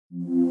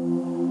Mazal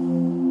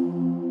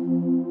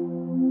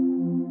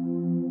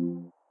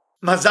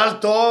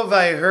Tov,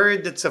 I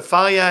heard that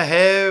Safaria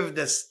have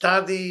the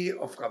study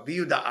of Rabbi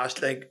Yehuda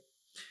Ashleg,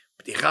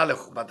 Peticha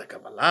LeChokhmat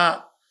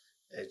HaKabbalah.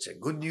 It's a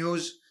good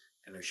news,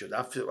 and we should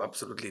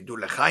absolutely do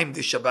L'chaim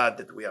this Shabbat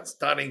that we are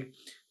starting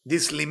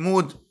this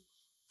limud.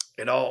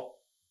 You know,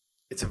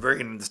 it's a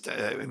very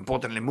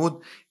important limud,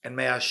 and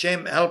may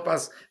Hashem help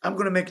us. I'm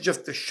going to make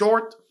just a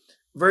short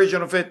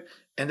version of it,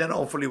 and then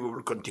hopefully we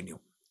will continue.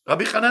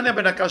 Rabbi Hanania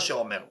ben Akasha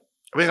Omer,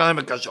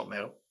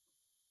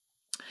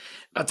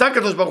 רצה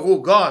הקדוש ברוך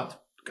הוא, God,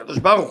 הקדוש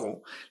ברוך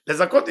הוא,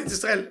 לזכות את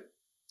ישראל.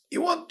 He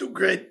want to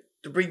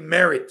bring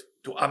merit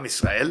to עם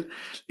ישראל,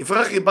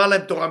 לפרח ריבה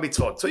להם תורה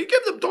מצוות. So he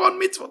gave them תורה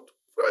מצוות.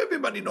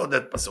 Everybody know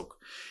that פסוק.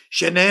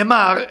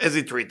 שנאמר, as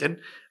it written,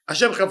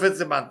 השם חפץ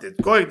למען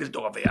כה יגדיל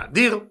תורה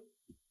ויאדיר.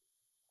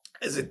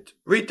 As it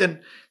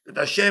written, that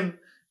Hashem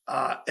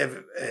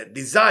have a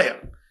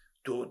desire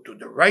to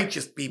the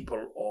righteous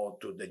people or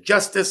to the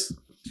justice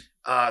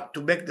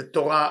to make the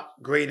Torah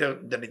greater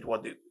than it was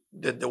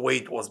the way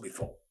it was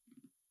before.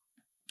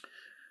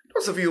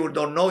 Those of you who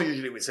don't know,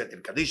 usually we say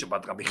in Kaddish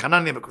about Rabbi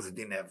Hanania because he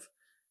didn't have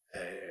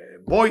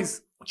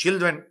boys or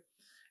children,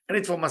 and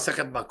it's from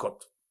Masechet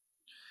Makot.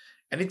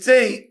 And it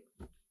say,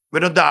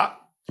 ונודע,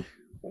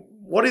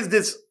 what is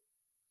this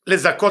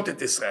לזכות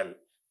את ישראל?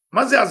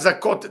 מה זה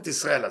הזכות את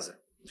ישראל הזה?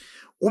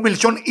 הוא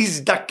מלשון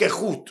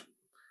הזדככות.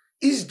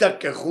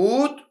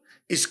 הזדככות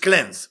is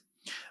cleanse.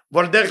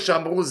 ועל דרך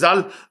שאמרו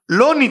ז"ל,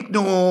 לא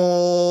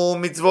ניתנו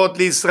מצוות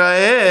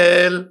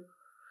לישראל,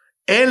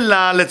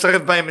 אלא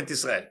לצרף בהם את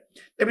ישראל.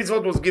 The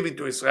מצוות was given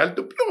to Israel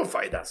to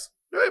purify us.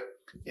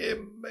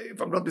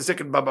 If I'm not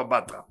mistaken, בבא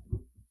בתרא.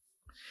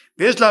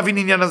 ויש להבין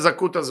עניין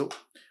הזכות הזו.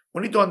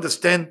 We need to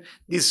understand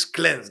this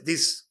cleanse,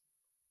 this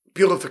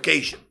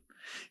purification.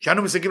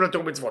 שאנו משיגים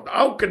לתורה מצוות.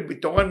 How can be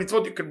תורה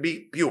מצוות? You can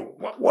be pure.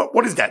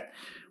 What is that?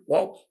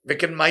 Well,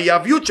 וכן מהי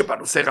האביות שבנו?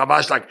 עושה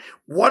רבש like,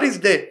 what is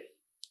the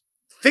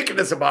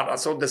thickness about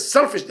us, or the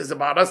selfishness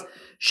about us,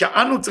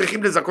 שאנו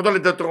צריכים לזכותו על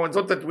ידי תורה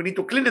ומצוות, that we need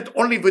to clean it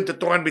only with the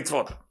תורה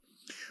ומצוות.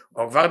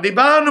 או כבר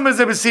דיברנו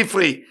מזה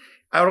בספרי.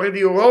 I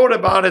already wrote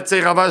about it,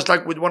 say רבש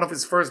like with one of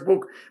his first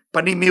book,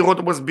 פנים מהירות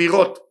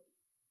ומסבירות,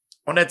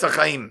 או נצח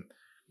חיים.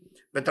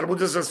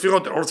 ותלמוד עשר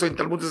ספירות, also in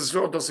תלמוד עשר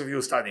ספירות, also if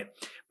you study.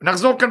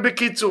 ונחזור כאן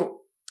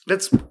בקיצור.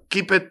 Let's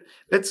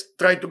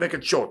try to make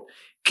it short.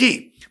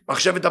 כי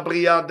מחשבת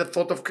הבריאה, the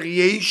thought of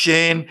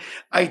creation,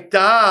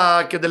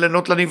 הייתה כדי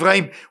לענות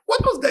לנבראים.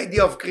 What was the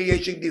idea of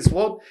creating this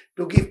world?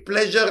 To give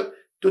pleasure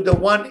to the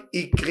one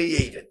he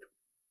created.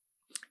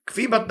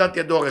 כפי מתנת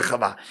ידו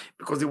הרחבה.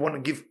 Because he want to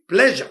give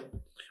pleasure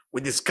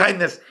with his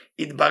kindness,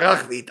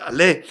 יתברך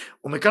ויתעלה,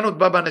 ומכאן עוד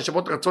בא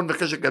בנשמות רצון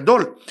וחשק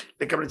גדול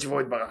לקבל את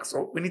שבו יתברך.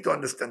 So we need to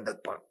understand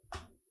that part.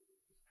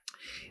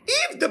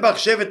 If the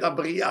מחשבת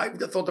הבריאה, if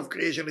the thought of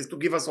creation is to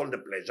give us all the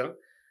pleasure,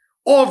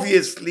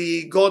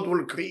 obviously God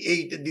will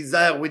create a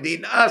desire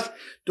within us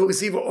to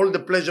receive all the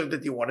pleasure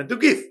that he wanted to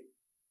give.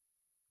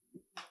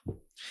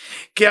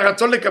 כי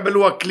הרצון לקבל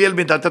הוא הכלי על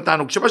מידת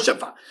התענוג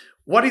שבשפע.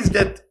 What is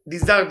that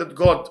desire that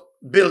God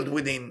built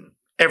within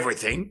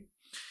everything?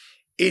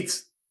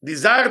 It's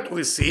desire to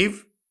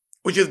receive,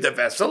 which is the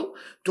vessel,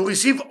 to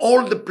receive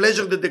all the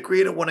pleasure that the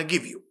Creator want to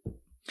give you.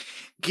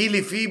 כי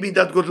לפי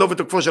מידת גודלו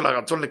ותוקפו של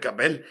הרצון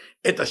לקבל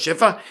את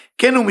השפע,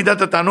 כן הוא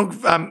מידת התענוג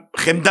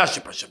והחמדה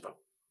שבשפע.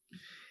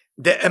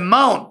 The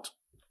amount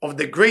of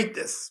the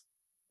greatness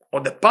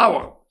or the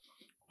power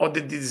or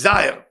the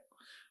desire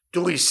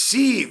to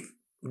receive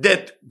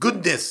that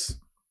goodness,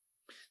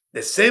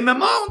 the same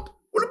amount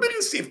will be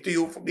received to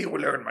you. From here we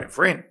learn, my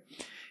friend,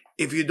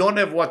 if you don't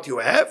have what you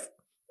have,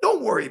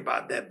 don't worry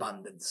about the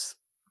abundance.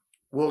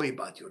 Worry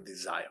about your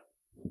desire.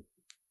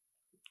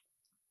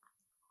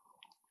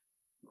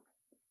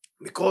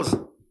 Because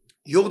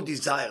your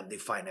desire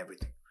defines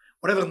everything.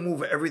 Whatever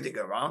move everything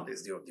around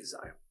is your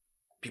desire.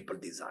 People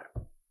desire.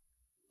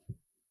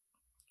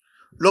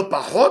 לא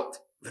פחות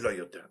ולא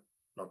יותר.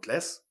 Not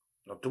less,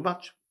 not too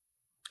much.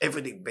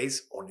 Everything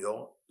based on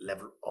your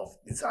level of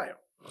desire.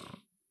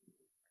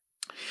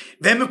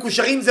 והם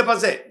מקושרים זה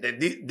בזה.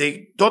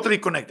 They totally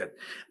connected.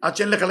 עד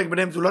שאין לחלק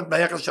ביניהם זולת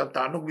ביחס של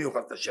תענוג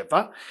מיוחד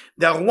לשפע.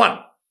 They are one.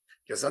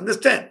 Just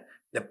understand.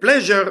 The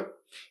pleasure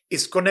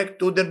is connected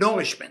to the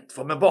nourishment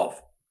from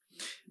above.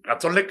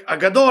 רצון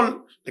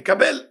הגדול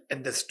לקבל,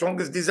 and the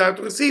strongest desire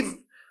to receive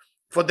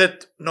for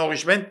that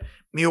nourishment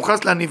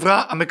מיוחס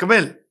לנברא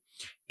המקבל.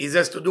 It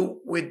has to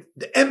do with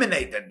the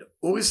emanated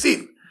who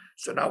receive.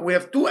 So now we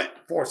have two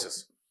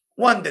forces.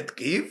 One that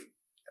give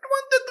and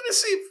one that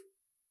receive.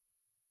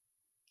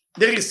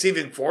 The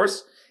receiving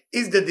force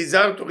is the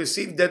desire to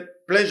receive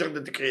that pleasure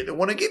that the Creator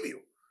want to give you.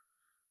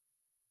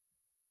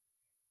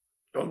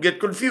 Don't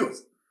get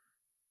confused.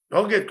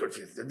 Don't get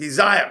confused. The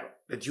desire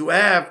that you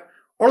have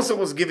also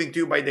was given to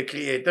you by the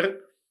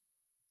Creator,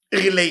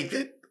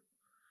 related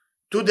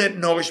to the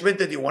nourishment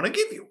that he want to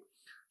give you.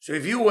 So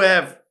if you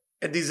have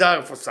a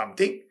desire for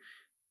something,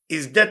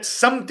 is that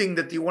something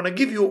that he want to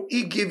give you,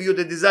 he give you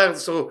the desire,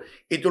 so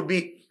it will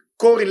be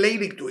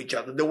correlating to each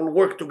other. They will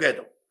work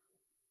together.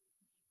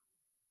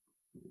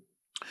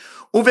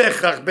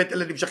 ובהכרח בית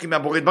אלה נמשכים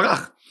מהבורא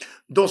יתברך.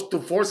 Those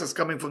two forces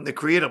coming from the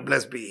creator,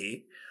 blessed be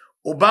he,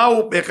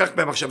 ובאו בהכרח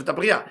במחשבת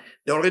הבריאה.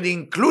 They already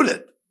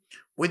included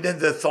within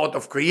the thought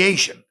of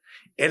creation.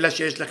 אלא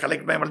שיש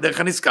לחלק בהם על דרך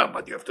הנזכר,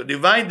 but you have to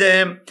divide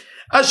them.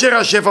 אשר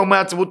השפע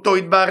ומעצמותו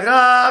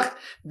יתברך,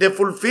 the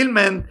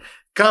fulfillment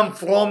come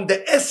from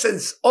the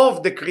essence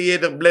of the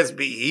creator, blessed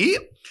be he.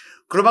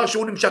 כלומר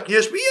שהוא נמשך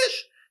יש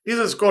ויש. This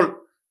is called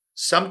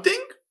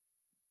something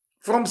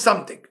from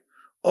something,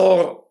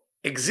 or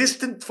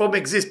existent from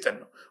existent,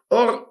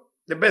 or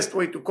the best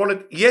way to call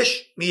it,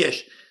 יש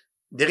מיש.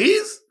 There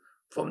is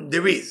from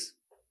there is.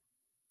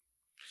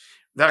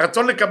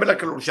 והרצון לקבל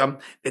הכלול שם,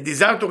 the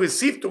desire to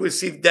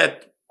receive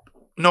that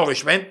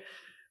nourishment,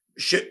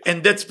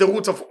 and that's the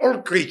roots of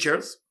all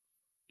creatures,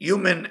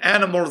 human,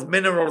 animals,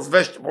 minerals,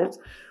 vegetables,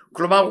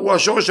 כלומר הוא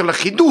השורש של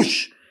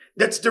החידוש.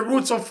 That's the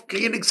roots of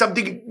creating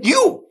something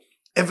new,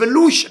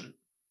 evolution.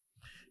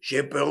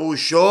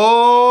 שפירושו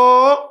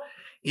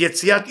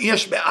יציאת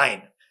יש מאין.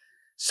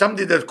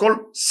 Something that's called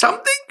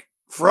something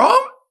from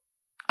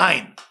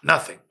אין,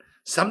 nothing.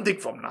 Something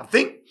from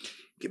nothing,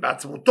 כי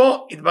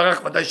בעצמותו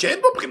יתברך ודאי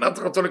שאין בו בחינת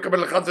רצון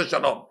לקבל לחץ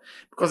ושלום.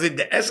 Because in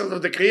the essence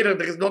of the creator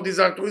there is no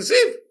desire to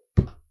receive.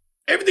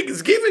 Everything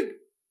is giving.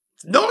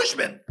 It's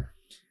nourishment.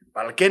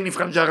 ועל כן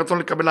נבחן שהרצון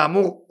לקבל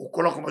האמור הוא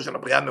כל החומר של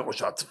הבריאה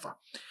מראש הצופה.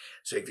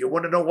 So if you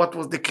want to know what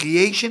was the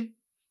creation,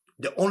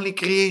 the only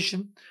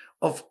creation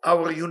of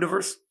our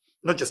universe,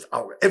 not just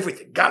our,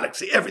 everything,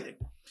 galaxy, everything,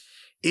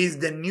 is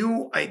the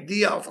new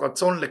idea of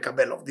רצון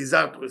לקבל, of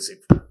desire to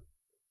receive.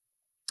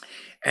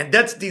 And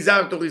that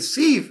desire to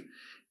receive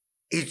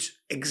is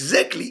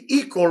exactly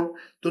equal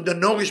to the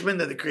nourishment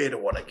that the creator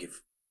want to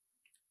give.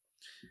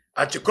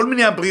 עד שכל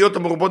מיני הבריות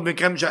המרובות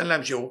במקרים שאין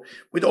להם שיעור,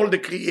 with all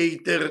the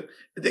creator,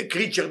 the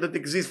creature that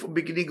exists from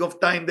beginning of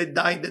time, that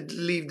die, that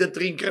live, that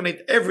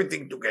reincarnate,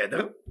 everything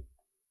together,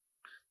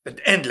 but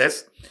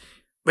endless,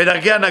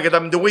 ודרכי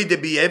הנהגתם, the way they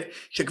behave,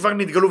 שכבר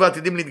נתגלו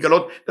ועתידים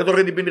להתגלות, that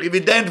already been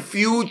revealed, and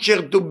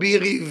future to be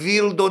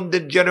revealed on the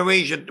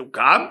generation to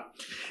come,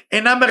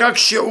 אינם רק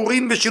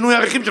שיעורים ושינוי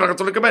ערכים של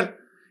הרצון לקבל.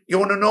 You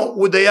want to know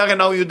who they are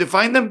and how you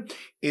define them?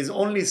 Is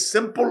only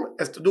simple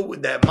as to do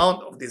with the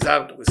amount of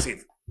desire to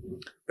receive.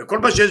 וכל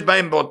מה שיש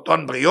בהם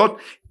באותן בריות,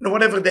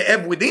 whatever they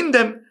have within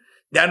them,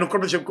 דהיינו כל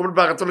מה שמקבל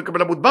ברצון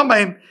לקבל המוטבע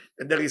בהם,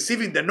 that they're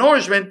receiving the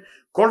nourishment,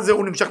 כל זה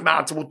הוא נמשך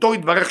מעצמותו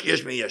יתברך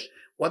יש מיש.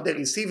 What they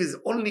receive is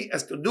only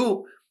has to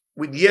do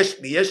with יש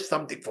מיש,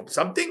 something from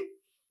something,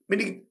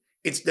 meaning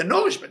it's the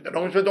nourishment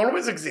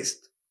always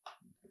exists.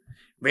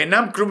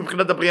 ואינם כלום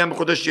מבחינת הבריאה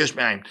המחודש שיש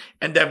מאין.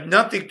 And they have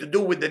nothing to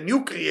do with the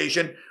new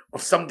creation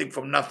of something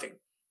from nothing.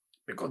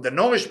 Because the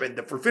nourishment,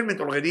 the fulfillment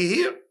already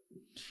here,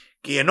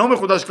 כי אינו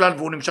מחודש כלל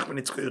והוא נמשך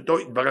בנצחיותו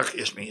יתברך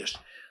יש מיש.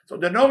 So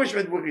the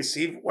nourishment we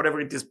receive, whatever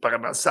it is,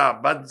 פרנסה,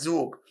 בת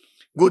זוג,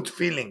 good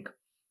feeling,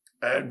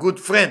 good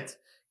friend,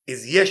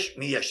 is יש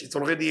מיש. It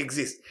already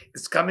exists.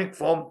 It's coming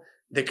from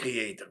the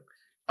creator.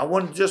 I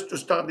want just to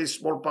start this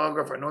small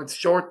paragraph. I know it's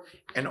short,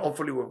 and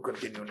hopefully we'll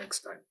continue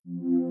next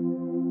time.